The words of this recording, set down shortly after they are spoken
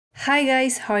Hi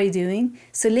guys, how are you doing?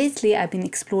 So lately I've been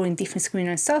exploring different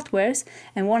screenwriting softwares,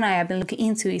 and one I have been looking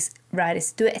into is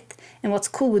Writerduet. And what's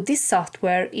cool with this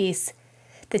software is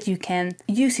that you can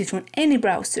use it from any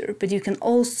browser, but you can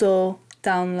also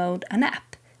download an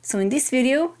app. So in this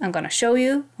video I'm gonna show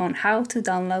you on how to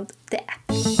download the app.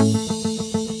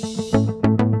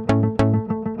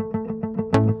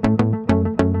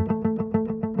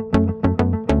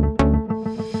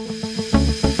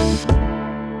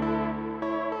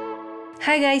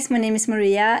 Hi guys, my name is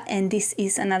Maria and this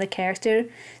is another character.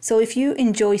 So if you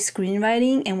enjoy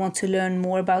screenwriting and want to learn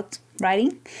more about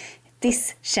writing,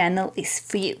 this channel is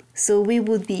for you. So we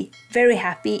would be very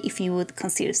happy if you would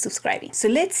consider subscribing. So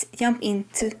let's jump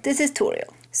into the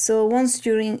tutorial. So once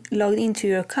you're logged into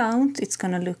your account, it's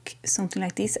gonna look something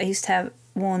like this. I just have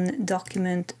one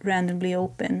document randomly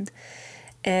opened.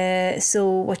 So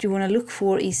what you wanna look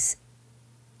for is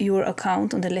your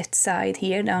account on the left side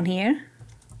here, down here.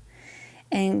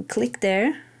 And click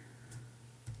there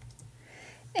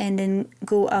and then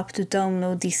go up to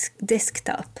download this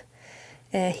desktop.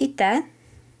 Hit that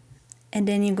and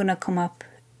then you're gonna come up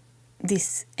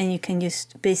this and you can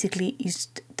just basically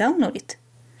just download it.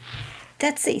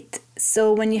 That's it.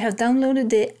 So when you have downloaded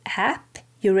the app,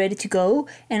 you're ready to go.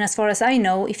 And as far as I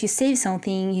know, if you save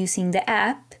something using the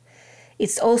app,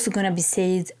 it's also gonna be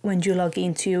saved when you log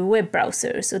into your web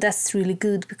browser. So that's really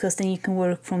good because then you can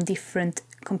work from different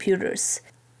computers.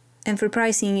 And for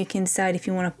pricing, you can decide if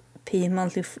you want to pay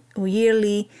monthly or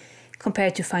yearly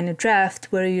compared to Final Draft,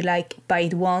 where you buy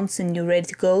it once and you're ready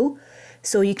to go.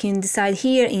 So you can decide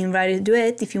here in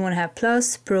Writerduet if you want to have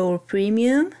Plus, Pro or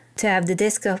Premium. To have the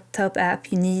desktop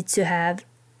app, you need to have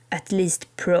at least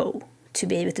Pro to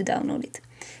be able to download it.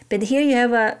 But here you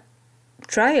have a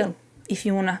trial if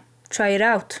you want to try it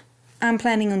out. I'm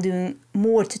planning on doing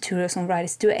more tutorials on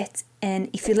Writerduet, and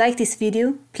if you like this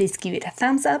video, please give it a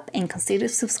thumbs up and consider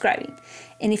subscribing.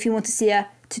 And if you want to see a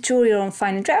tutorial on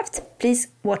Final Draft, please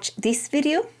watch this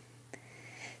video.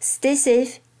 Stay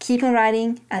safe, keep on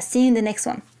writing, I'll see you in the next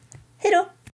one.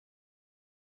 Hejdå!